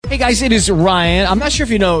Hey guys, it is Ryan. I'm not sure if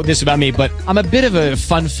you know this about me, but I'm a bit of a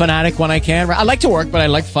fun fanatic when I can. I like to work, but I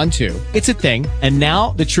like fun too. It's a thing. And now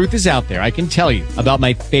the truth is out there. I can tell you about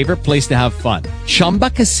my favorite place to have fun. Chumba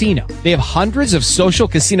Casino. They have hundreds of social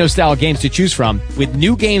casino style games to choose from with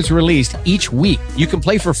new games released each week. You can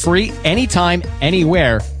play for free anytime,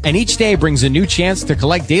 anywhere. And each day brings a new chance to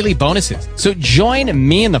collect daily bonuses. So join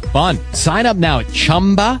me in the fun. Sign up now at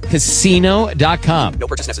ChumbaCasino.com. No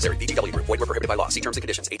purchase necessary. VGW Group. Void where prohibited by law. See terms and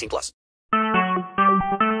conditions. 18+.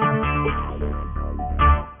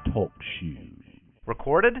 Talk shoes.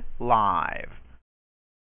 Recorded live.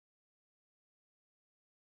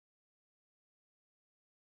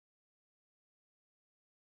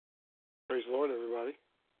 Praise the Lord, everybody.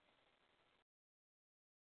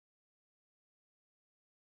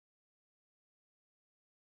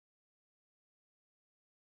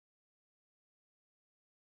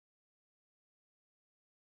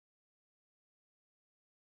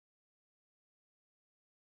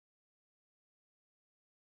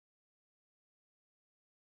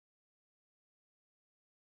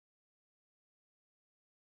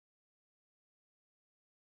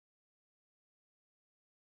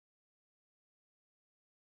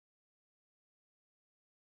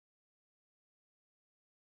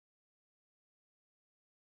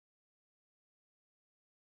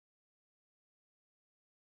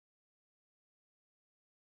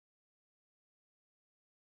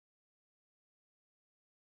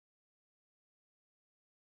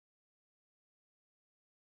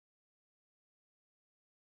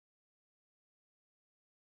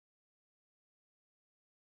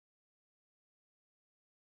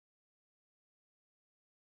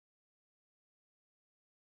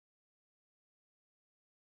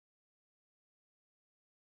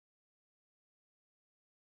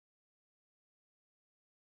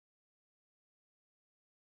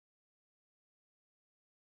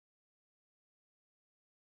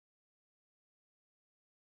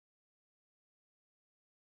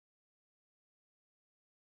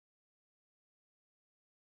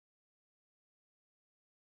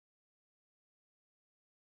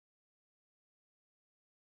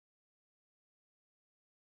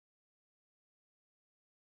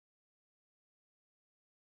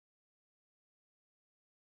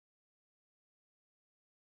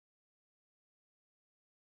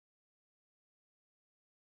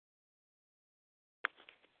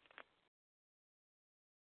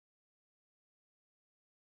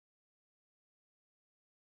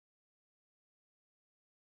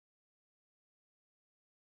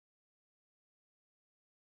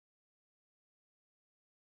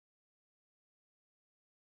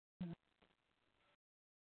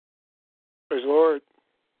 Praise the Lord.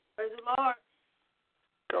 Praise the Lord.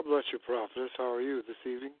 God bless you, prophetess. How are you this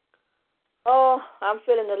evening? Oh, I'm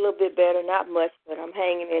feeling a little bit better. Not much, but I'm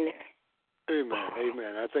hanging in there. Amen.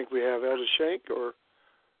 Amen. I think we have Elder Shank, or...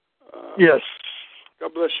 yes.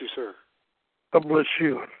 God bless you, sir. God bless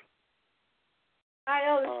you. Hi,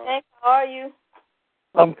 Elder Shank. How are you?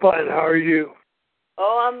 I'm fine. How are you?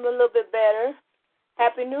 Oh, I'm a little bit better.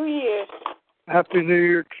 Happy New Year. Happy New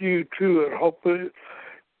Year to you, too, and hopefully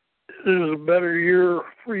it is a better year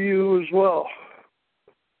for you as well.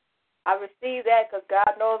 I received that because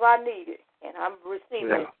God knows I need it, and I'm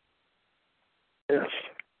receiving it. Yes.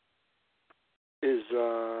 Is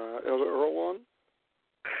Elder Earl on?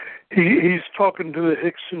 He's talking to the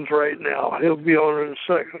Hicksons right now. He'll be on in a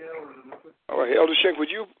second. All right. Elder Shank, would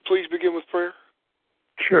you please begin with prayer?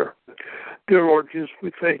 Sure. Dear Lord Jesus, we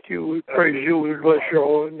thank you. We praise you. We bless your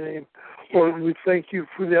holy name. Lord, we thank you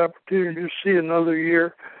for the opportunity to see another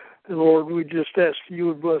year. And Lord, we just ask you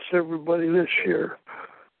would bless everybody this year,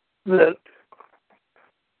 that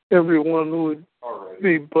everyone would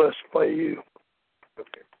be blessed by you.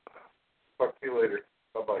 Okay. Talk to you later.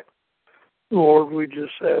 Bye-bye. Lord, we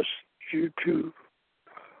just ask you to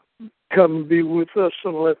come and be with us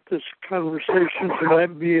and let this conversation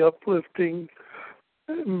tonight be uplifting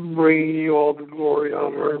and bringing you all the glory,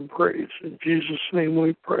 honor, and praise. In Jesus' name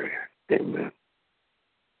we pray. Amen.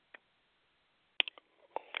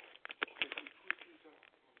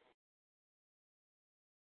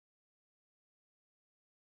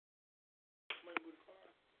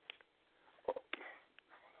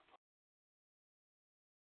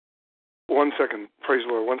 One second. Praise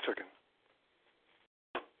the Lord. 1 second.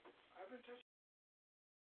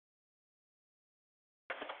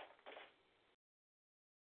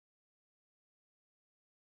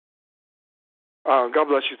 God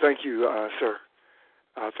bless you. Thank you, sir.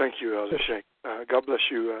 Thank you, Elder Shank. God bless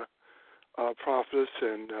you, prophetess,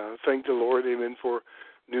 and thank the Lord, amen, for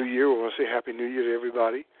New Year. We want to say Happy New Year to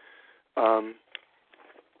everybody.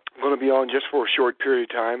 I'm going to be on just for a short period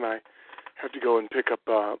of time. I have to go and pick up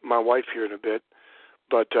my wife here in a bit.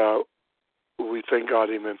 But we thank God,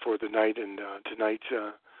 amen, for the night and tonight's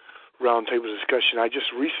roundtable discussion. I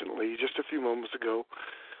just recently, just a few moments ago,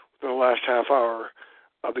 in the last half hour,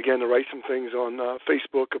 I began to write some things on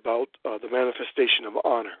Facebook about the manifestation of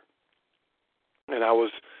honor. And I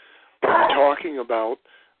was talking about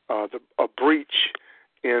a breach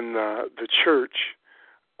in the church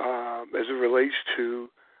as it relates to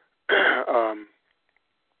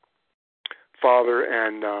father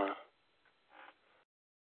and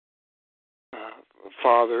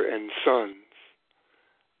sons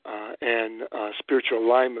and spiritual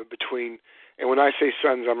alignment between. And when I say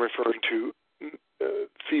sons, I'm referring to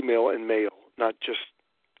female and male, not just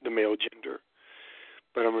the male gender.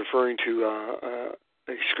 But I'm referring to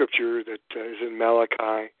a scripture that is in Malachi,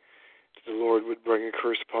 that the Lord would bring a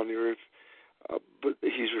curse upon the earth. But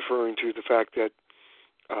he's referring to the fact that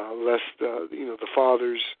lest the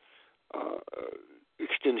fathers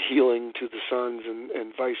extend healing to the sons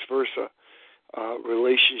and vice versa,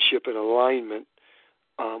 relationship and alignment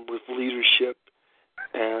with leadership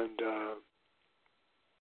and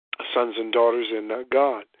sons and daughters in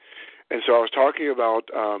God. And so I was talking about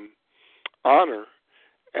honor,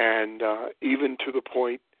 and even to the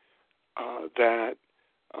point that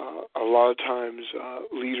a lot of times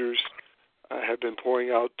leaders have been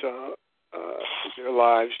pouring out their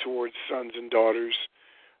lives towards sons and daughters,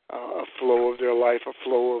 a flow of their life, a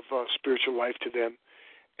flow of spiritual life to them,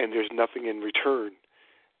 and there's nothing in return.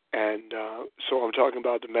 And so I'm talking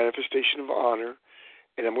about the manifestation of honor,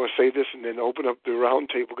 and I'm going to say this and then open up the round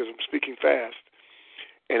table because I'm speaking fast.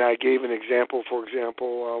 And I gave an example, for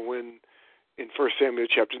example, when in 1 Samuel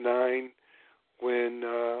chapter 9, when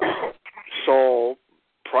Saul,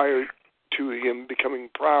 prior to him becoming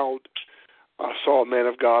proud, saw a man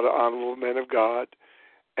of God, an honorable man of God,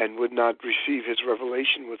 and would not receive his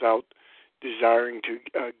revelation without desiring to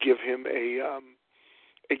give him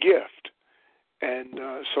a gift. And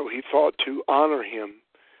so he thought to honor him,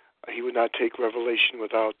 he would not take revelation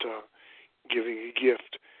without giving a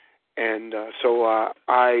gift. And so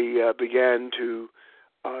I began to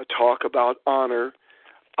talk about honor.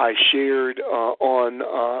 I shared on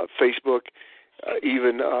Facebook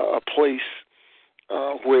even a place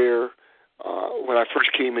where when I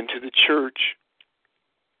first came into the church,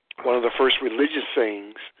 one of the first religious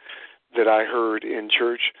sayings that I heard in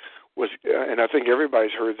church was, and I think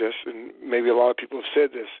everybody's heard this, and maybe a lot of people have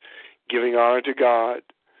said this, giving honor to God,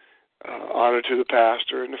 honor to the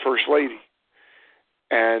pastor and the first lady.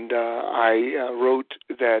 And I wrote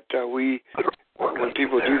that when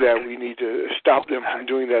people do that, we need to stop them from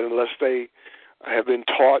doing that unless they have been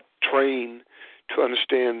taught, trained to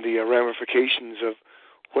understand the ramifications of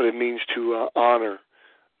what it means to honor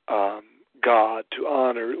God, to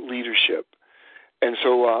honor leadership. And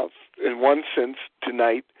so in one sense,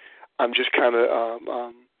 tonight, I'm just kind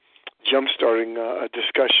of jump-starting a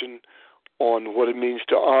discussion on what it means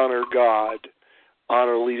to honor God,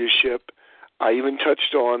 honor leadership. I even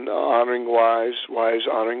touched on honoring wives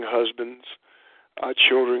honoring husbands,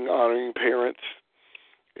 children honoring parents,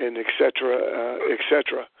 and et cetera, et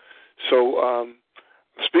cetera. So I'm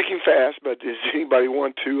speaking fast, but does anybody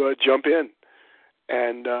want to jump in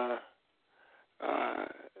and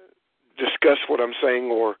discuss what I'm saying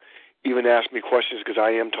or even ask me questions because I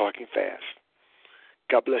am talking fast?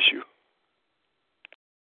 God bless you.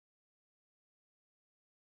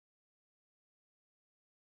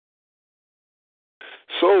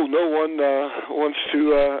 So no one wants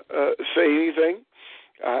to say anything.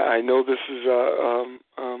 I know this is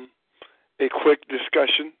a quick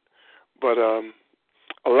discussion, but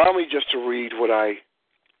allow me just to read what I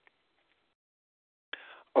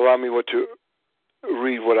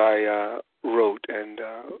wrote, and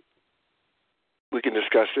we can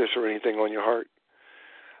discuss this or anything on your heart.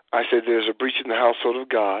 I said there's a breach in the household of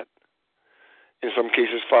God. In some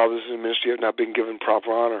cases, fathers in the ministry have not been given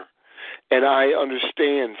proper honor. And I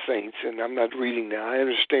understand, saints, and I'm not reading now, I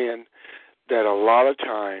understand that a lot of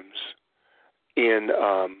times in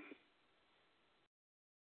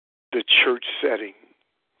the church setting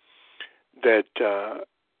that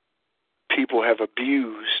people have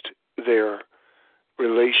abused their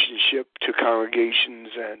relationship to congregations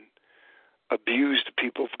and abused the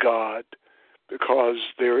people of God because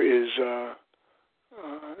there is,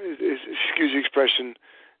 excuse the expression,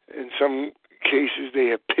 in some cases they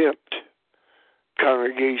have pimped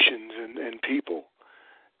congregations and people.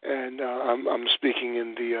 And I'm speaking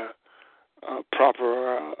in the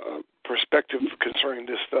proper perspective concerning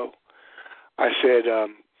this, though. I said a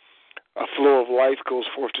flow of life goes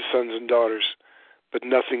forth to sons and daughters, but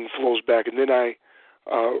nothing flows back. And then I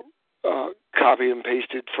copy and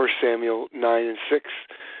pasted 1 Samuel 9 and 6.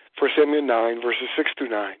 1 Samuel 9, verses 6 through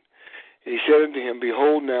 9. And he said unto him,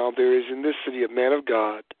 Behold, now there is in this city a man of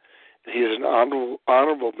God, and he is an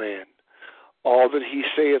honorable man. All that he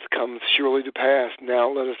saith cometh surely to pass.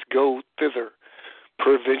 Now let us go thither.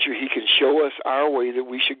 Peradventure he can show us our way that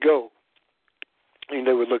we should go. And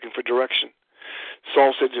they were looking for direction.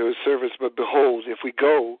 Saul said to his servants, But behold, if we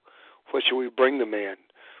go, what shall we bring the man?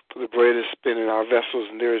 For the bread is spent in our vessels,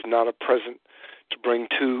 and there is not a present to bring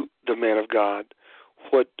to the man of God.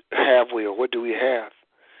 What have we, or what do we have?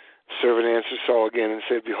 The servant answered Saul again and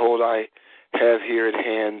said, Behold, I have here at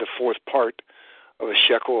hand the fourth part of a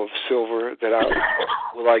shekel of silver that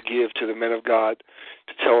I give to the men of God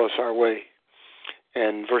to tell us our way.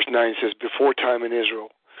 And verse 9 says, Before time in Israel,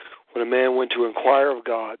 when a man went to inquire of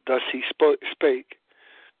God, thus he spake,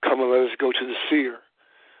 Come and let us go to the seer.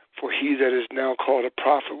 For he that is now called a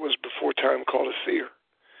prophet was before time called a seer.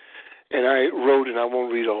 And I wrote, and I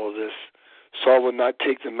won't read all of this, Saul would not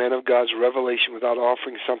take the men of God's revelation without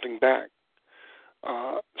offering something back.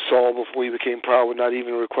 Saul, before he became proud, would not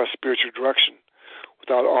even request spiritual direction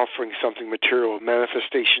without offering something material, a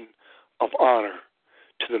manifestation of honor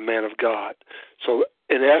to the man of God. So,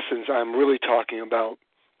 in essence, I'm really talking about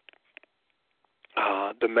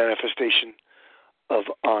the manifestation of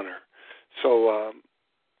honor. So,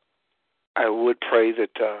 I would pray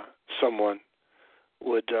that someone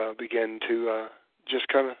would begin to just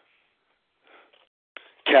kind of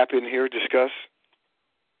tap in here, discuss.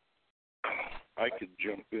 I could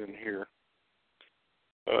jump in here.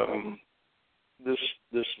 This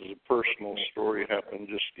is a personal story. Happened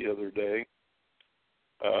just the other day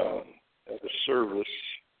at a service.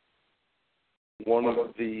 One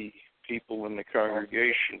of the people in the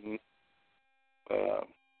congregation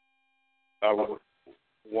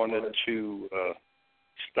wanted to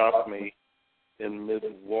stop me in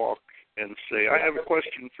mid-walk and say, I have a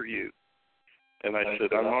question for you. And I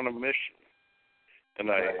said, I'm on a mission. And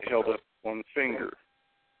I held up one finger.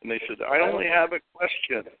 And they said, I only have a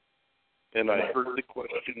question. And I heard the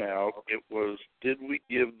question out. It was, did we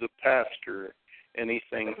give the pastor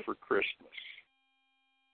anything for Christmas?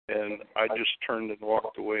 And I just turned and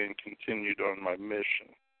walked away and continued on my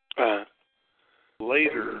mission.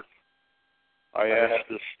 Later, I asked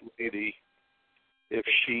this lady if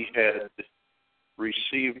she had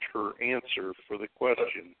received her answer for the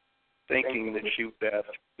question, thinking that she would ask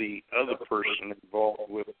the other person involved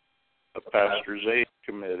with a pastor's aid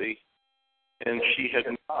committee, and she had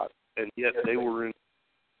not, and yet they were in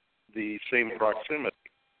the same proximity.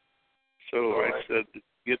 So I said, did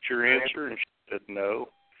you get your answer? And she said, no.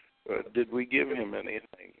 Did we give him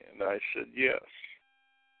anything? And I said, yes.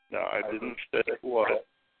 Now, I didn't say what,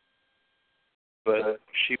 but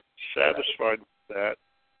she was satisfied with that,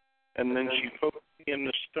 and then she poked me in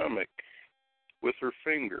the stomach with her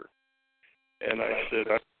finger. And I said,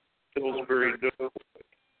 I feel very different,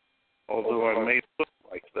 although I may look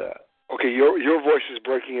like that. Okay, your voice is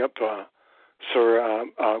breaking up, sir.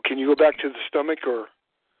 Can you go back to the stomach, or?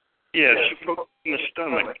 Yeah, she poked me in the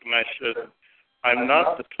stomach, and I said, I'm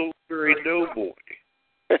not the Pillsbury Doughboy.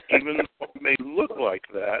 Even though I may look like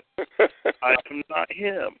that, I am not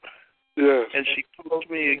him. Yes. And she poked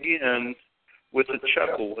me again with a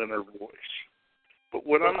chuckle in her voice. But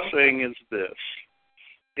what I'm saying is this.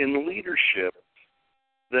 In leadership,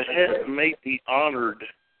 the head may be honored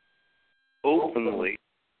openly,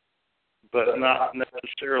 but not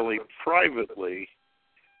necessarily privately,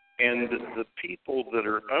 and the people that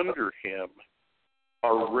are under him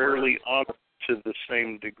are rarely honored to the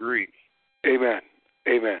same degree. Amen.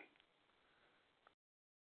 Amen.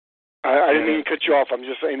 I didn't mean to cut you off. I'm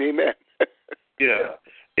just saying amen. Yeah.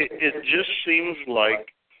 It just seems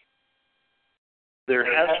like there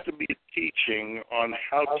has to be a teaching on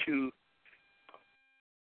how to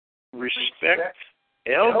respect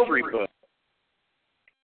everybody.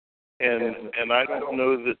 And I don't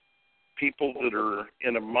know that people that are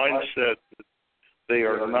in a mindset that they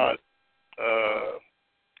are not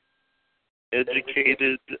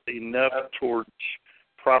educated enough towards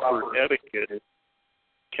proper etiquette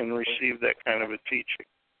can receive that kind of a teaching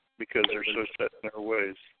because they're so set in their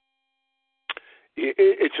ways.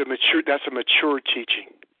 That's a mature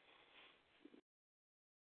teaching.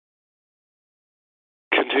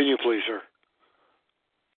 Continue, please, sir.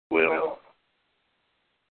 Well,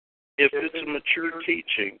 if it's a mature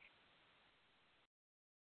teaching,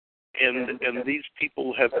 and these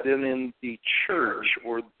people have been in the church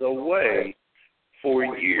or the way for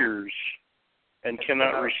years and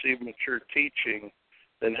cannot receive mature teaching,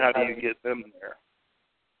 then how do you get them there?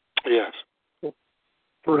 Yes.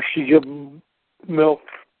 First you give them milk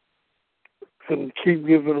can keep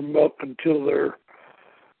giving them milk until they're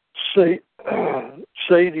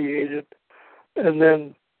satiated, and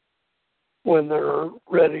then when they're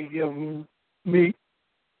ready, give them meat.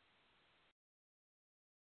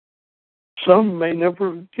 Some may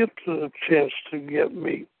never get the chance to get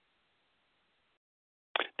meat.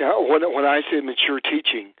 Now, when I say mature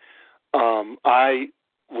teaching, I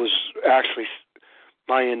was actually,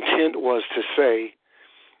 my intent was to say,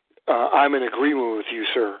 I'm in agreement with you,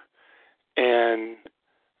 sir, and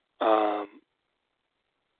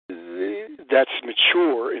that's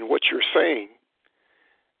mature in what you're saying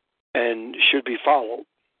and should be followed.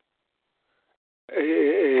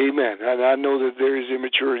 Amen. And I know that there is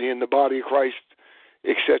immaturity in the body of Christ,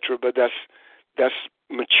 etc., but that's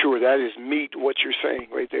mature. That is meat, what you're saying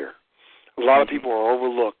right there. A lot of people are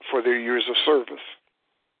overlooked for their years of service.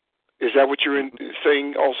 Is that what you're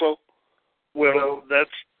saying also? Well,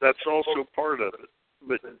 that's also part of it.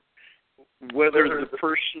 But whether the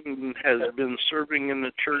person has been serving in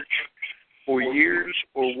the church for years,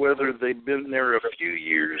 or whether they've been there a few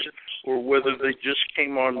years, or whether they just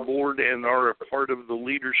came on board and are a part of the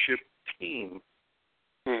leadership team,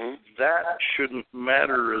 that shouldn't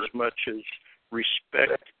matter as much as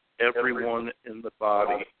respect everyone in the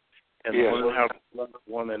body and learn how to love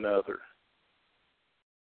one another.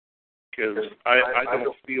 Because I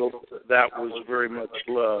don't feel that was very much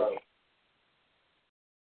love.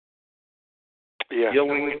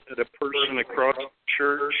 Yelling at a person across the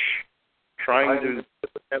church, trying to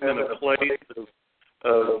put them in a place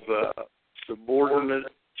of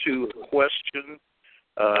subordinate to a question,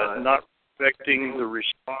 not respecting the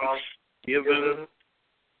response given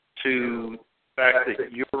to the fact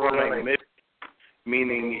that you're on a mission,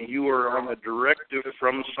 meaning you are on a directive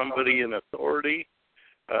from somebody in authority.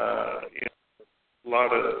 A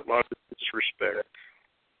lot of disrespect.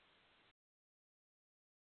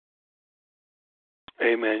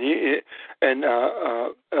 Amen. And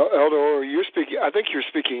Elder, you're speaking. I think you're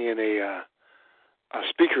speaking in a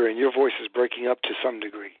speaker, and your voice is breaking up to some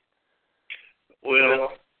degree.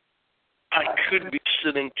 Well, I could be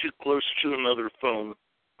sitting too close to another phone.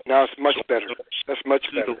 Now it's much better. That's much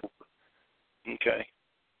better. Okay.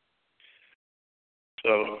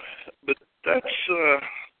 So, but that's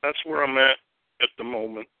where I'm at the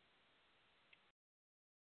moment.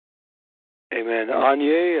 Amen.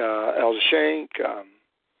 Anye, Elder Shank,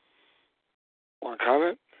 want to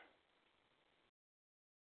comment?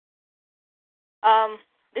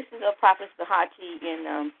 This is a Prophet Sahachi,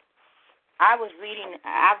 and I was reading.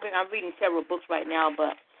 I'm reading several books right now,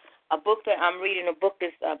 but a book that I'm reading, a book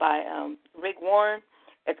is by Rick Warren.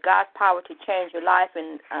 It's God's Power to Change Your Life,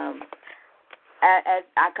 and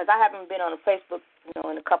because I haven't been on Facebook,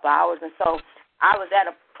 in a couple of hours, and so I was at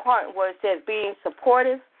a point where it says being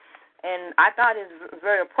supportive, and I thought it was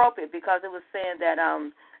very appropriate because it was saying that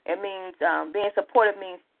it means being supportive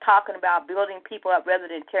means talking about building people up rather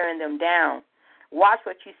than tearing them down. Watch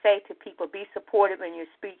what you say to people. Be supportive in your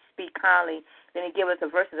speech. Speak kindly. Then he gives us the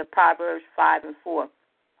verses of Proverbs 5 and 4.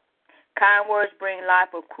 Kind words bring life,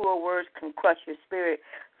 but cruel words can crush your spirit.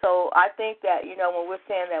 So I think that, when we're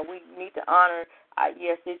saying that we need to honor,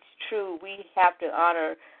 yes, it's true. We have to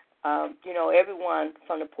honor, everyone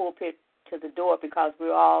from the pulpit to the door because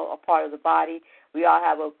we're all a part of the body. We all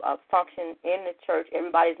have a function in the church.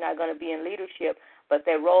 Everybody's not going to be in leadership, but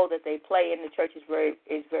their role that they play in the church is very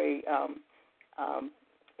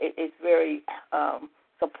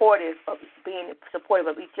supportive of being supportive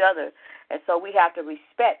of each other. And so we have to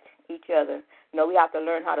respect each other. We have to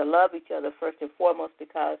learn how to love each other first and foremost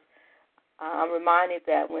because I'm reminded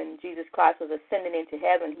that when Jesus Christ was ascending into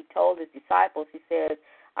heaven, he told his disciples, he said,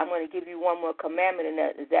 I'm going to give you one more commandment, and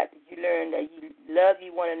that is that you learn that you love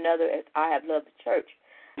you one another as I have loved the church.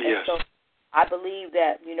 Yes. And so I believe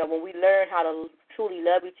that, when we learn how to truly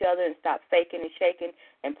love each other and stop faking and shaking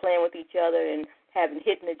and playing with each other and having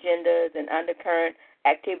hidden agendas and undercurrent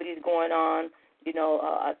activities going on,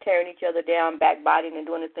 tearing each other down, backbiting and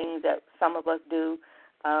doing the things that some of us do.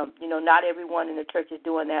 Not everyone in the church is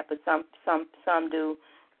doing that, but some do.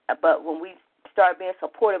 But when we start being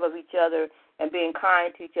supportive of each other and being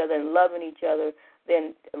kind to each other and loving each other,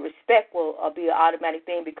 then respect will be an automatic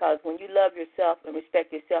thing because when you love yourself and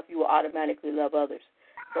respect yourself, you will automatically love others.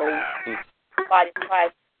 So the body of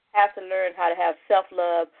Christ has to learn how to have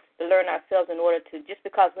self-love, to learn ourselves in order to, just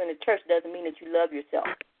because we're in the church doesn't mean that you love yourself.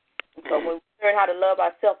 And so when we learn how to love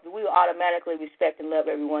ourselves, we will automatically respect and love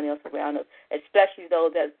everyone else around us, especially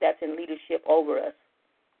those that's in leadership over us.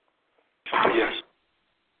 Yes.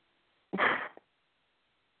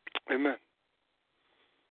 Amen.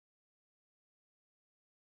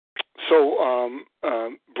 So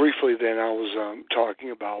briefly then I was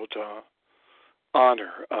talking about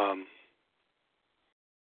honor.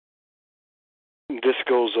 This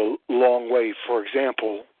goes a long way. For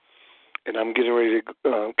example, and I'm getting ready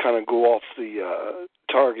to kind of go off the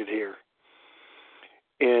target here.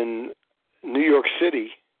 In New York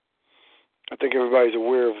City, I think everybody's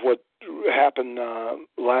aware of what happened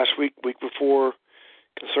last week before,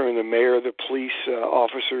 concerning the mayor, the police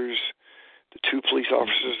officers, the 2 police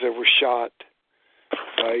officers that were shot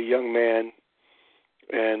by a young man,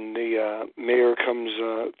 and the mayor comes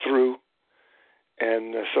through,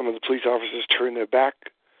 and some of the police officers turn their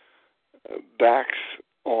backs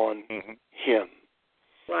on him.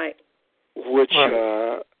 Right. Which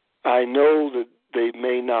I know that they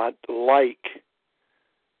may not like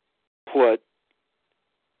what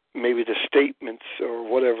maybe the statements or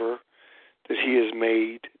whatever that he has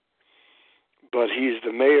made, but he's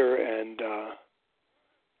the mayor, and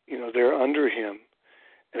they're under him.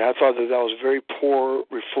 And I thought that was a very poor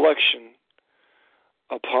reflection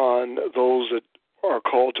upon those that are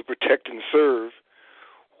called to protect and serve,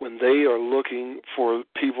 when they are looking for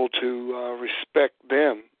people to respect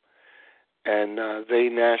them, and they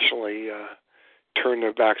nationally turn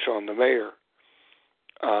their backs on the mayor.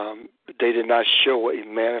 They did not show a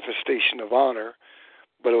manifestation of honor,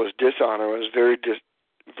 but it was dishonor. It was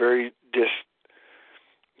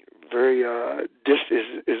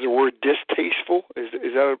is the word distasteful? Is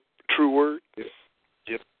that a true word?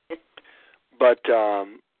 Yep. But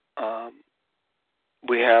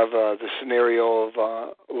we have the scenario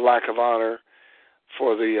of lack of honor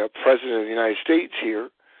for the President of the United States here,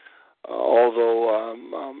 although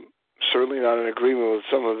I'm certainly not in agreement with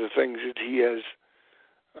some of the things that he has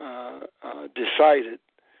decided.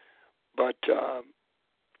 But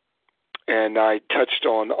and I touched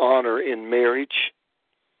on honor in marriage,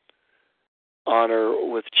 honor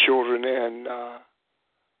with children and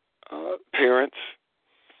parents,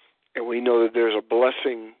 and we know that there's a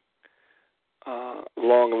blessing,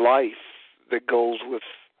 long life that goes with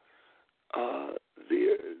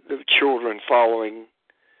the children following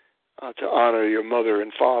to honor your mother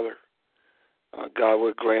and father. God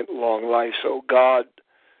would grant long life. So God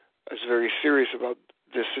is very serious about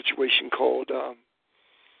this situation called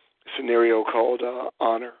scenario called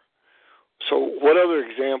honor. So, what other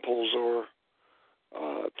examples or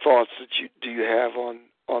thoughts that do you have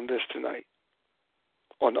on this tonight,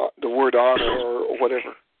 on the word honor or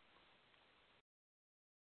whatever?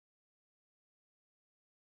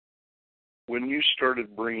 When you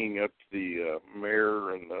started bringing up the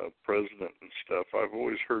mayor and the president and stuff, I've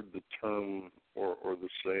always heard the term or the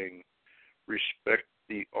saying, respect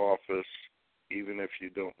the office even if you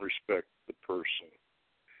don't respect the person.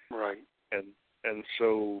 Right. And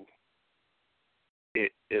so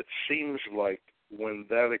it seems like when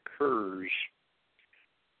that occurs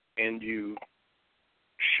and you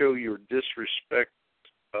show your disrespect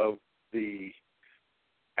of the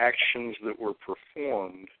actions that were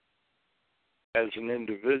performed as an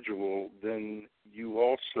individual, then you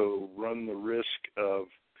also run the risk of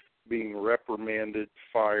being reprimanded,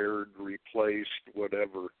 fired, replaced,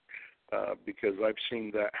 whatever, because I've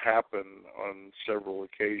seen that happen on several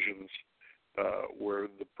occasions where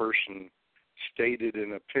the person stated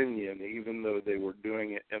an opinion, even though they were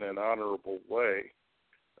doing it in an honorable way,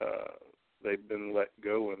 they've been let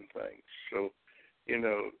go and things. So,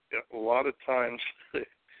 a lot of times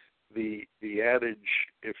the adage,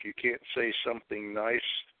 if you can't say something nice,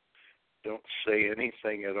 don't say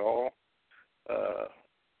anything at all,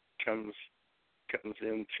 comes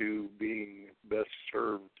into being best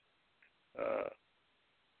served,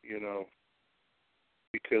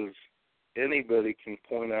 because anybody can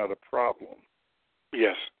point out a problem.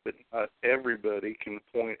 Yes. But not everybody can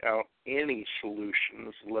point out any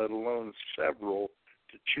solutions, let alone several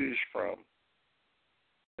to choose from.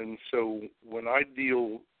 And so when I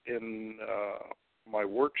deal in my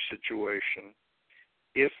work situation,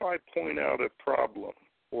 if I point out a problem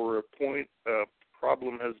or a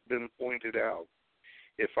problem has been pointed out,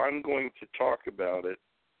 if I'm going to talk about it,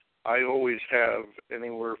 I always have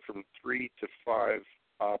anywhere from 3 to 5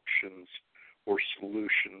 options or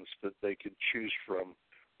solutions that they could choose from.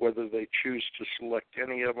 Whether they choose to select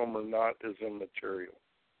any of them or not is immaterial.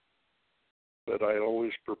 But I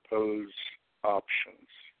always propose options.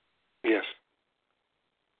 Yes.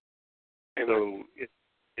 So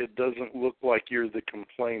it doesn't look like you're the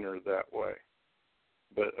complainer that way,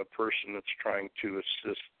 but a person that's trying to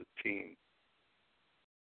assist the team.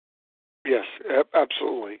 Yes,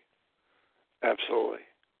 absolutely. Absolutely.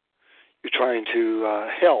 You're trying to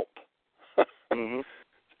help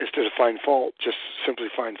instead of find fault, just simply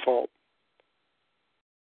find fault.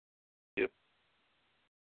 Yep.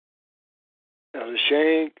 Now, the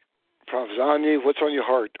Shank, Prophet Anya, what's on your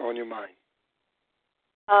heart, on your mind?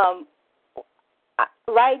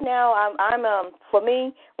 Right now, I'm for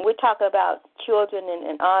me, when we're talking about children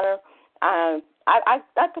and honor, I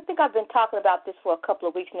think I've been talking about this for a couple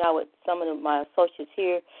of weeks now with some of my associates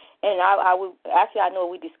here, and I know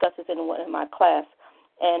we discussed this in my class,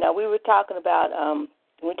 and we were talking about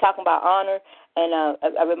honor, and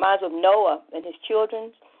it reminds me of Noah and his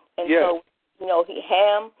children, and yes. So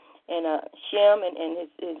Ham and Shem and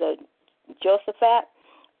his Josaphat.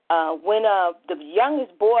 When the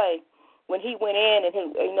youngest boy, when he went in and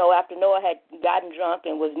after Noah had gotten drunk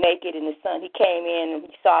and was naked, and his son, he came in and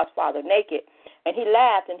he saw his father naked, and he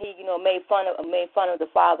laughed and he made fun of the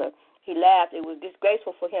father. He laughed. It was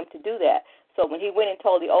disgraceful for him to do that. So when he went and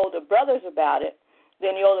told the older brothers about it,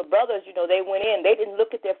 then the older brothers, they went in. They didn't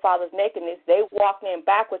look at their father's nakedness. They walked in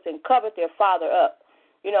backwards and covered their father up.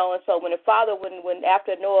 And so when the father, when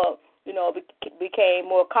after Noah, became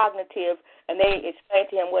more cognitive, and they explained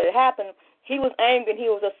to him what had happened, he was angry and he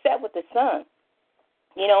was upset with his son.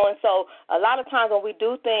 And so a lot of times when we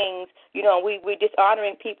do things, we're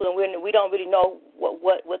dishonoring people, and we don't really know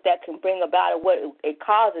what that can bring about or what it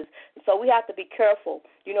causes. So we have to be careful.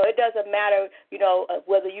 It doesn't matter,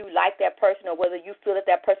 whether you like that person or whether you feel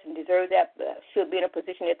that person deserves that, should be in a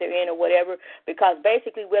position that they're in or whatever, because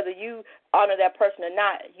basically whether you honor that person or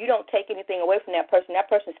not, you don't take anything away from that person.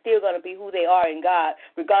 That person's still going to be who they are in God,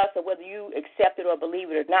 regardless of whether you accept it or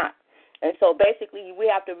believe it or not. And so basically we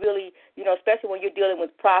have to really, especially when you're dealing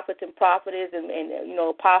with prophets and prophetess and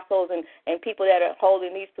apostles and people that are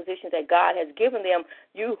holding these positions that God has given them,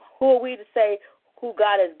 who are we to say who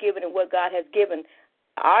God has given and what God has given?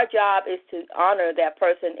 Our job is to honor that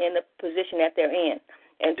person in the position that they're in.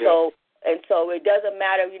 And so it doesn't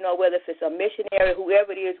matter, whether if it's a missionary,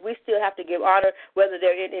 whoever it is, we still have to give honor, whether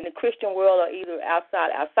they're in the Christian world or either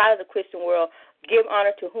outside of the Christian world. Give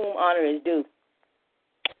honor to whom honor is due.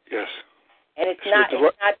 Yes. And it's not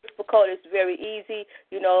difficult. It's very easy,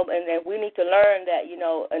 and we need to learn that,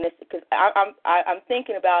 and it's because I'm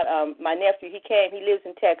thinking about my nephew. He lives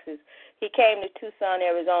in Texas. He came to Tucson,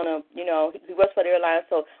 Arizona. He works for the airline.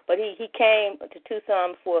 But he came to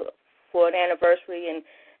Tucson for an anniversary, and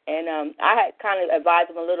I had kind of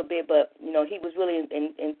advised him a little bit, but he was really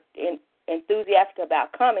enthusiastic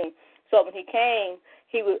about coming. So when he came,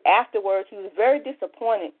 afterwards he was very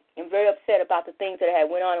disappointed and very upset about the things that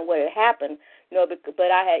had went on and what had happened, but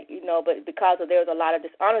because there was a lot of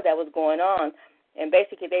dishonor that was going on, and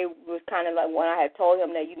basically they was kind of like when I had told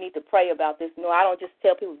him that you need to pray about this. I don't just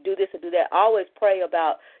tell people do this or do that. I always pray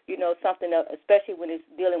about, something, especially when it's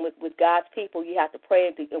dealing with God's people. You have to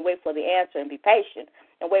pray and wait for the answer and be patient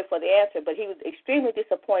and wait for the answer. But he was extremely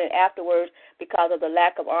disappointed afterwards because of the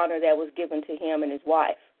lack of honor that was given to him and his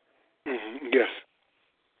wife. Mm-hmm. Yes.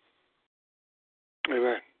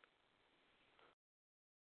 Amen.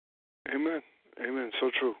 Amen. Amen. So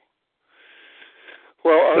true.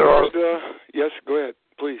 Well, yes, go ahead,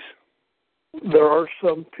 please. There are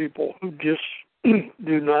some people who just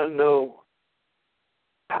do not know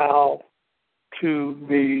how to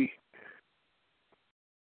be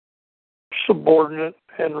subordinate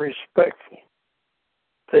and respectful.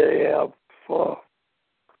 They have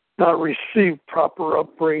not received proper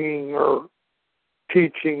upbringing or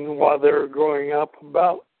teaching while they're growing up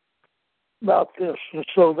about this, and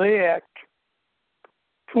so they act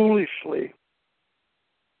foolishly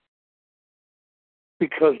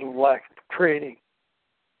because of lack of training,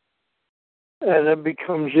 and it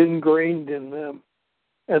becomes ingrained in them,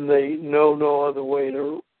 and they know no other way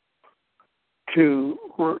to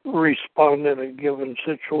respond in a given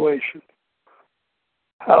situation.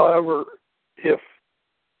 However, if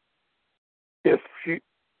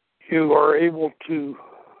you are able to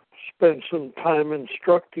spend some time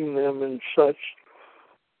instructing them and such,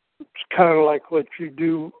 it's kind of like what you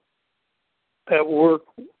do at work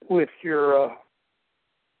with your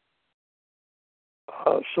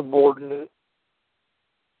subordinate.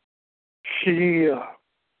 She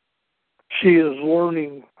is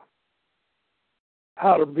learning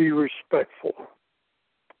how to be respectful,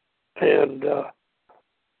 and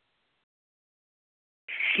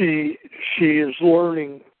she is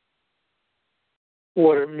learning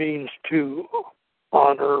what it means to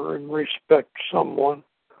honor and respect someone.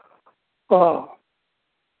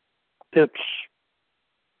 It's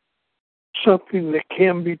something that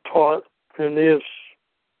can be taught and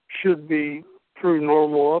should be through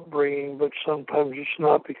normal upbringing, but sometimes it's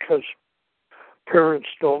not because parents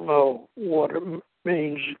don't know what it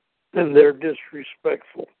means and they're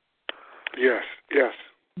disrespectful. Yes, yes.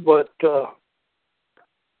 But the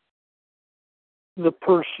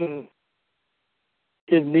person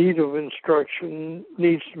in need of instruction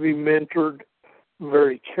needs to be mentored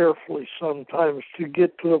very carefully sometimes to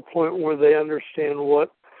get to the point where they understand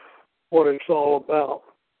what it's all about.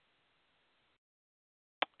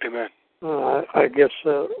 Amen. I guess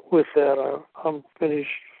with that, I'm finished.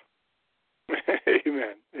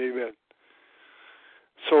 Amen. Amen.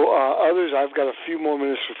 So others, I've got a few more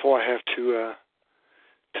minutes before I have to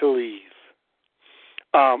leave.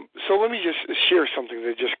 So let me just share something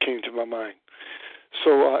that just came to my mind.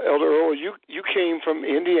 So Elder Earl, you came from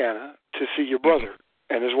Indiana to see your brother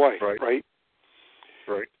and his wife, right?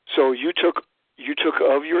 Right. So you took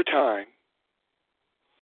of your time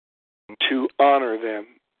to honor them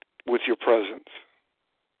with your presence.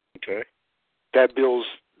 Okay. That builds,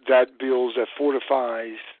 that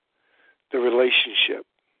fortifies the relationship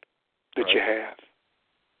that you have.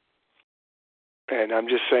 And I'm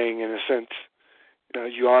just saying, in a sense,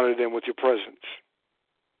 you honor them with your presence.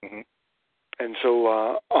 Mm-hmm. And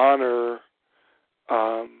so honor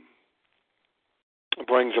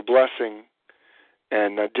brings a blessing,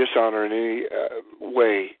 and dishonor in any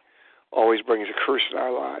way always brings a curse in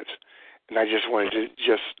our lives. And I just wanted to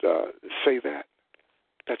say that.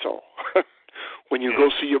 That's all. When you go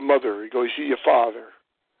see your mother, you go see your father,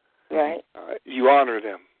 right? You honor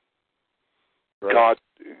them. Right.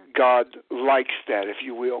 God likes that, if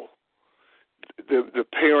you will. The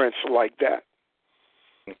parents like that.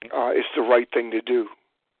 It's the right thing to do.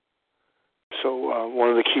 So one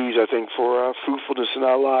of the keys, I think, for fruitfulness in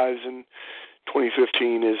our lives in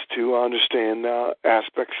 2015 is to understand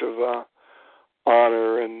aspects of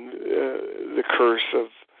honor and the curse of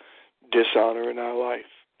dishonor in our life.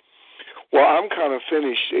 Well, I'm kind of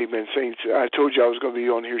finished, Amen, Saints. I told you I was going to be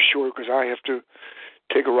on here short because I have to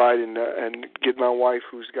take a ride and get my wife,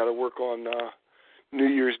 who's got to work on New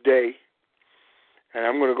Year's Day. And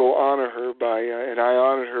I'm going to go honor her and I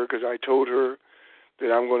honored her because I told her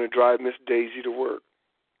that I'm going to drive Miss Daisy to work.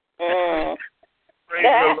 Praise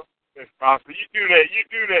the Lord, Pastor. You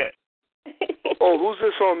do that. Oh, who's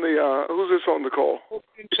this on the call?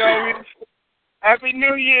 Happy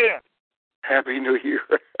New Year. Happy New Year.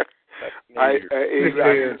 I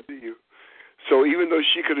can see you. So even though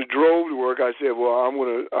she could have drove to work, I said, well, I'm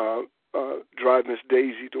going to drive Miss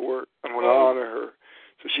Daisy to work. I'm going to honor her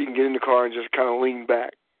so she can get in the car and just kind of lean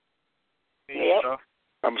back. Yep.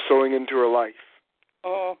 I'm sowing into her life.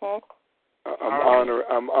 Uh-huh.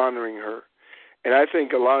 I'm honoring her. And I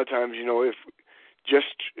think a lot of times, if just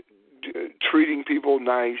treating people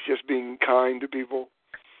nice, just being kind to people,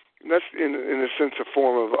 that's in a sense a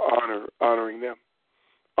form of honoring them,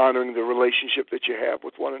 honoring the relationship that you have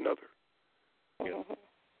with one another. Uh-huh.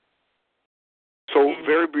 So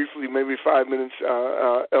very briefly, maybe 5 minutes,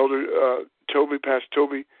 Elder Toby, Pastor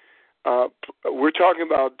Toby, we're talking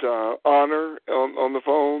about honor on the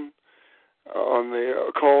phone, on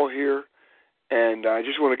the call here, and I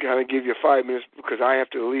just want to kind of give you 5 minutes because I have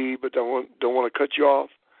to leave, but don't want to cut you off.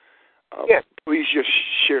 Yes. Please just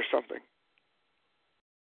share something.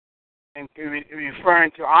 And you're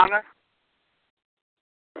referring to honor?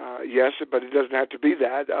 Yes, but it doesn't have to be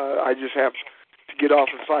that. I just have to get off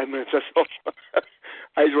in 5 minutes. That's all.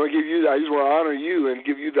 I just want to honor you and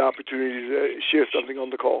give you the opportunity to share something on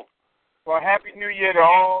the call. Well, Happy New Year to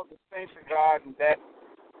all the saints of God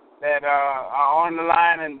that are on the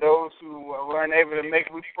line and those who weren't able to make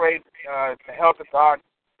it. We pray the health of God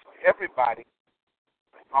for everybody.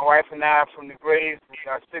 My wife and I from the Graves,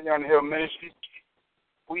 City on the Hill Ministries.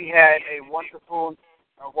 We had a wonderful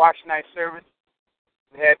watch night service.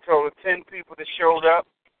 We had a total of 10 people that showed up.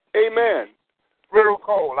 Amen. Real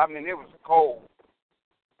cold. I mean, it was cold.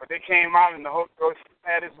 But they came out and the Holy Ghost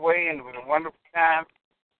had his way, and it was a wonderful time.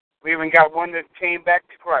 We even got one that came back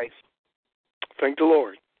to Christ. Thank the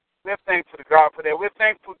Lord. We're thankful to God for that. We're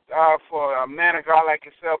thankful for a man of God like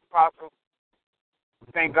yourself, Apostle.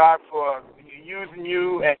 Thank God for using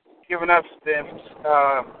you and giving us the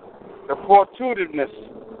fortuitiveness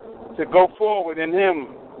to go forward in Him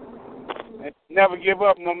and never give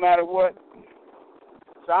up no matter what.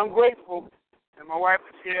 So I'm grateful, and my wife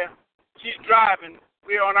is here. She's driving.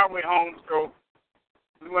 We're on our way home, so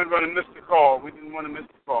we weren't going to miss the call. We didn't want to miss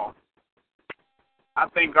the call. I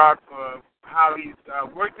thank God for how He's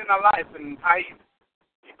worked in our life and how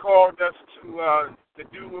He called us to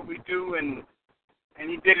do what we do, and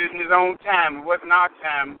He did it in His own time. It wasn't our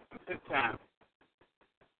time, it was His time.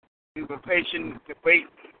 We were patient to wait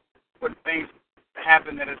for the things to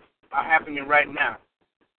happen that are happening right now.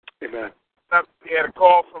 Amen. We had a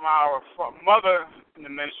call from our mother in the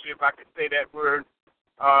ministry, if I could say that word,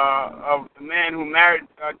 of the man who married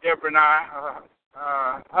Deborah and I,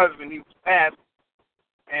 her husband. He was passed.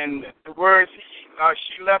 And the words he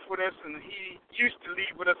she left with us, and he used to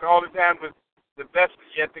leave with us all the time, but the best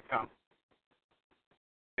is yet to come.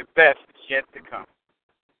 The best is yet to come.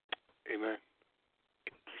 Amen.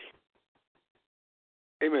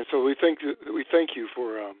 Amen. So we thank you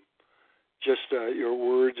for just your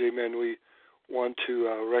words. Amen. We want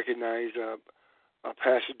to recognize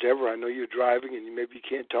Pastor Deborah. I know you're driving and maybe you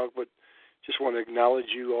can't talk, but just want to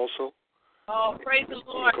acknowledge you also. Oh, praise the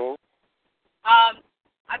Lord.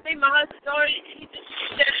 I think my husband already he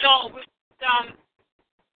said it all. We're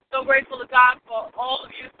so grateful to God for all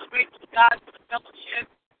of you. So grateful to God for the fellowship.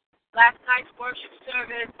 Last night's worship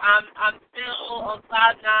service, I'm still on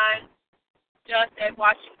cloud 9, just at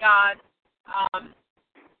watching God.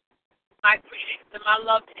 My greetings and my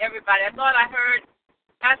love to everybody. I thought I heard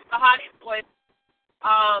Pastor Hadi's voice.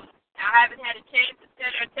 I haven't had a chance to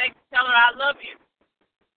send her a text to tell her I love you.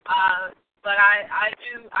 But I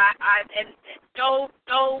do. And no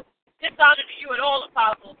dishonor to you at all,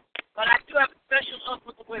 Apostle. But I do have a special love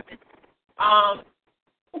for the women.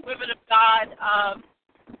 Women of God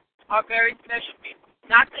are very special people.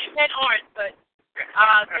 Not that men aren't, but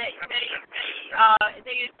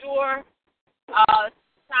they endure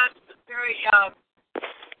times of very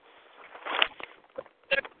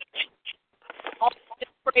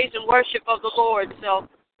praise and worship of the Lord. So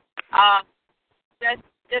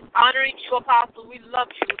just honoring you, Apostle. We love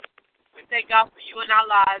you. We thank God for you in our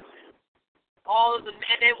lives. All of the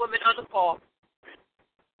men and women on the call.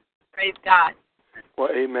 Praise God.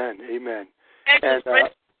 Well, amen. Amen. And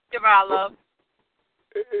give our love.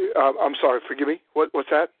 I'm sorry. Forgive me. What's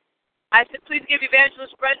that? I said, please give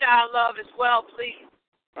Evangelist Brenda our love as well, please.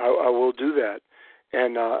 I will do that.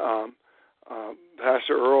 And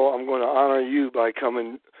Pastor Earl, I'm going to honor you by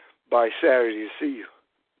coming by Saturday to see you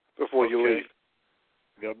before you leave.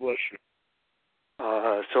 God bless you.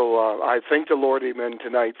 So I thank the Lord, amen,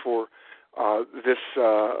 tonight for this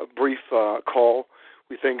brief call.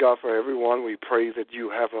 We thank God for everyone. We pray that you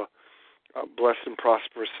have a blessed and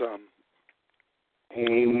prosperous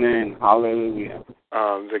Amen. Hallelujah.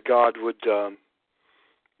 That God would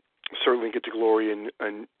certainly get the glory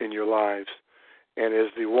in your lives. And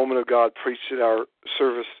as the woman of God preached at our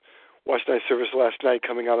service, Watch Night service last night,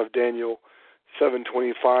 coming out of Daniel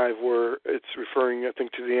 7:25, where it's referring, I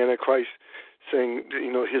think, to the Antichrist, saying,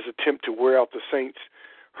 his attempt to wear out the saints.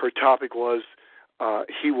 Her topic was,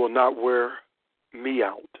 he will not wear me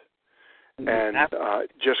out. And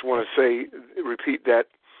just want to repeat that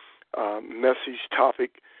message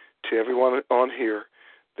topic to everyone on here,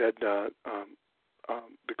 that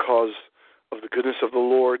because of the goodness of the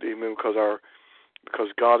Lord, amen, because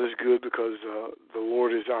God is good, because the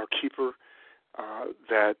Lord is our keeper,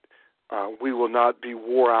 that we will not be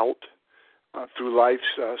wore out through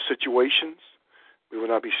life's situations. We will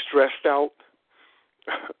not be stressed out.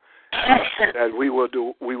 That we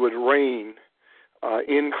would reign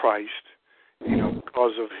in Christ,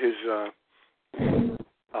 because of his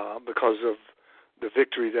because of the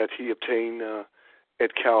victory that he obtained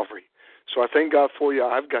at Calvary. So I thank God for you.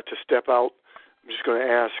 I've got to step out. I'm just going to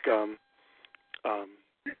ask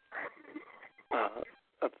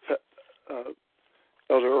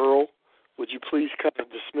Elder Earl, would you please kind of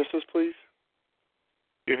dismiss us, please?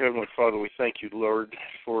 Dear Heavenly Father, we thank you, Lord,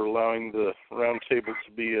 for allowing the Roundtable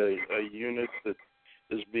to be a unit that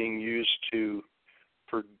is being used to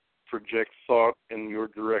project thought in your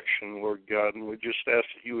direction, Lord God. And we just ask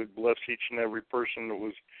that you would bless each and every person that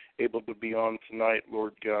was able to be on tonight,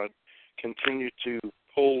 Lord God. Continue to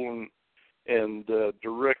pull and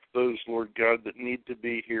direct those, Lord God, that need to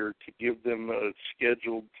be here, to give them a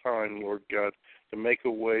scheduled time, Lord God, to make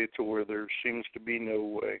a way to where there seems to be no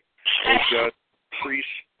way. Lord God, increase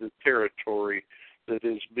the territory that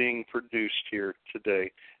is being produced here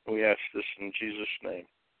today. And we ask this in Jesus' name.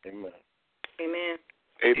 Amen. Amen.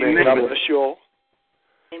 Amen. God bless you all.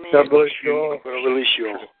 Amen. God bless you all. I'm going to release you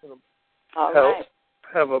all. All right.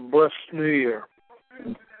 Have a blessed New Year.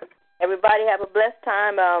 Everybody have a blessed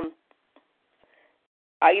time.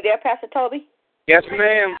 Are you there, Pastor Toby? Yes,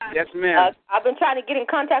 ma'am. Yes, ma'am. I've been trying to get in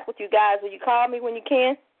contact with you guys. Will you call me when you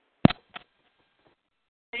can?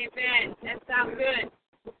 Amen. That sounds good.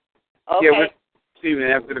 Okay. Yeah, we'll see you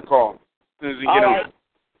after the call. As soon as we get on.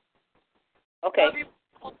 Okay. Love you.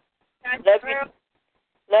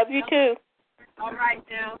 Love you too. All right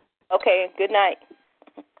now. Okay. Good night.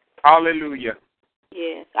 Hallelujah.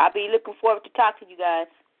 Yes. I'll be looking forward to talking to you guys.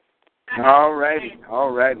 All righty.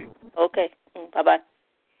 All righty. Okay. Bye-bye.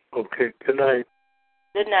 Okay. Good night.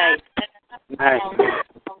 Good night. Nice.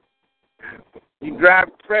 You drive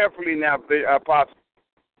prayerfully now, Apostle.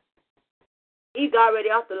 He's already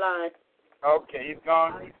off the line. Okay, he's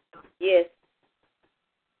gone? Yes.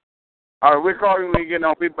 All right, we're calling when we get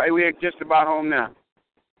on. We're just about home now.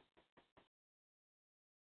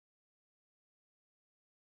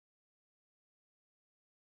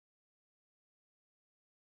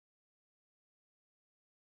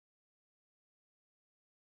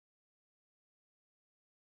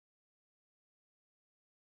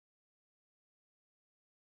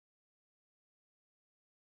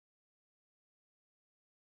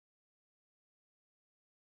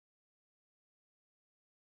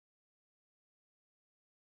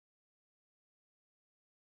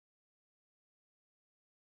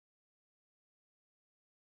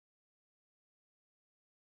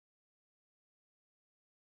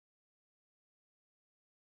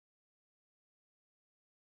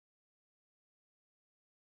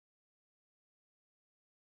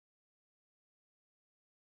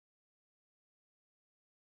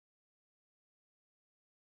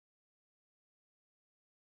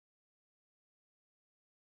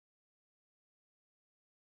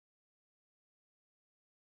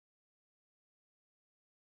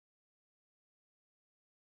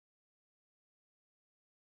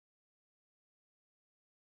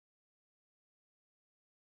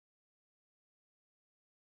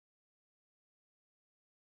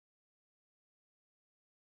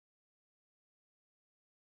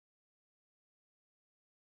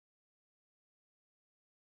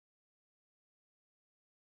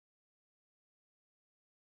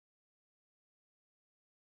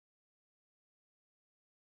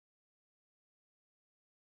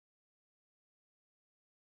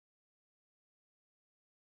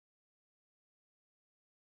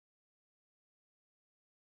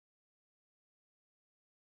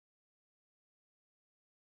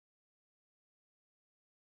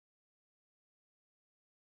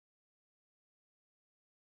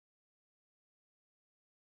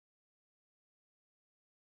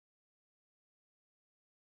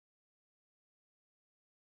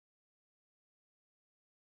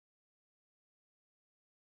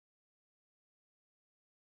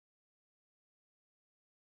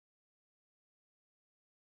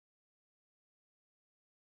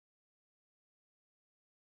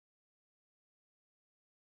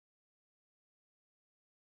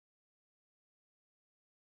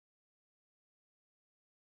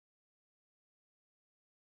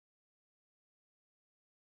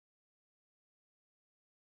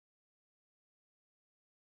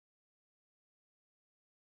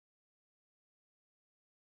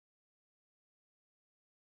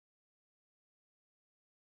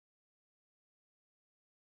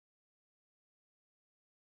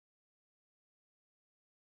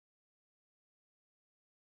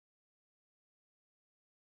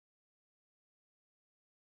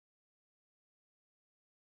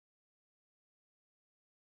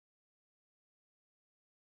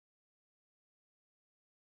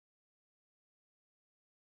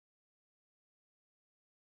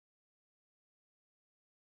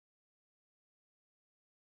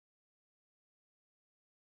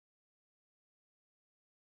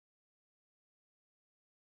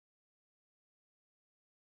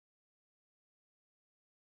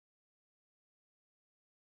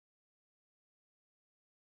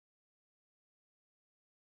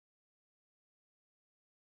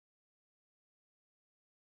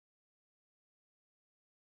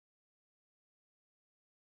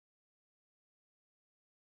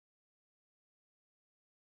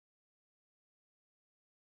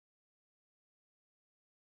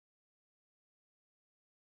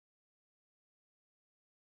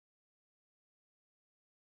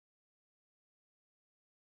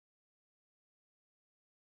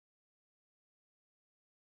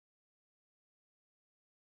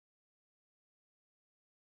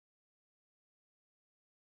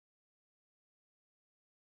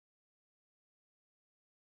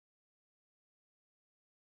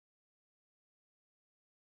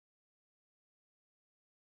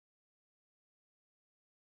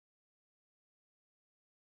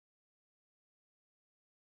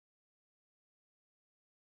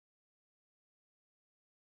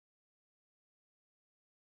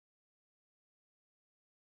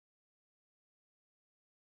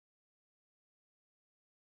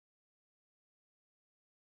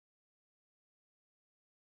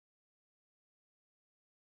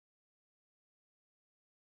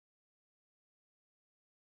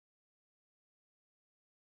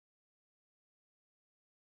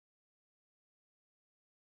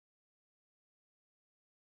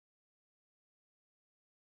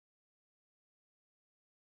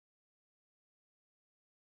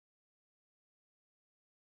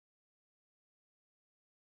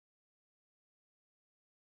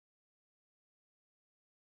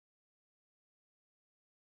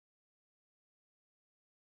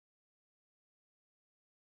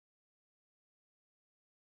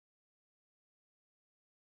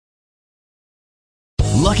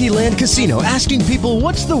 Lucky Land Casino, asking people,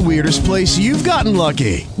 what's the weirdest place you've gotten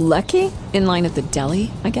lucky? Lucky? In line at the deli,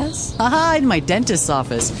 I guess? Aha, in my dentist's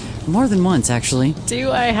office. More than once, actually. Do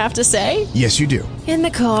I have to say? Yes, you do. In the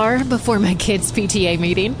car before my kids' PTA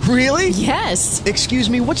meeting. Really? Yes. Excuse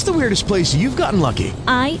me, what's the weirdest place you've gotten lucky?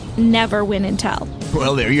 I never win and tell.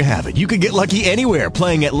 Well, there you have it. You can get lucky anywhere,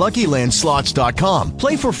 playing at LuckyLandSlots.com.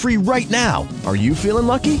 Play for free right now. Are you feeling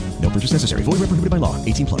lucky? No purchase necessary. Void where prohibited by law.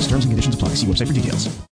 18+. Terms and conditions apply. See website for details.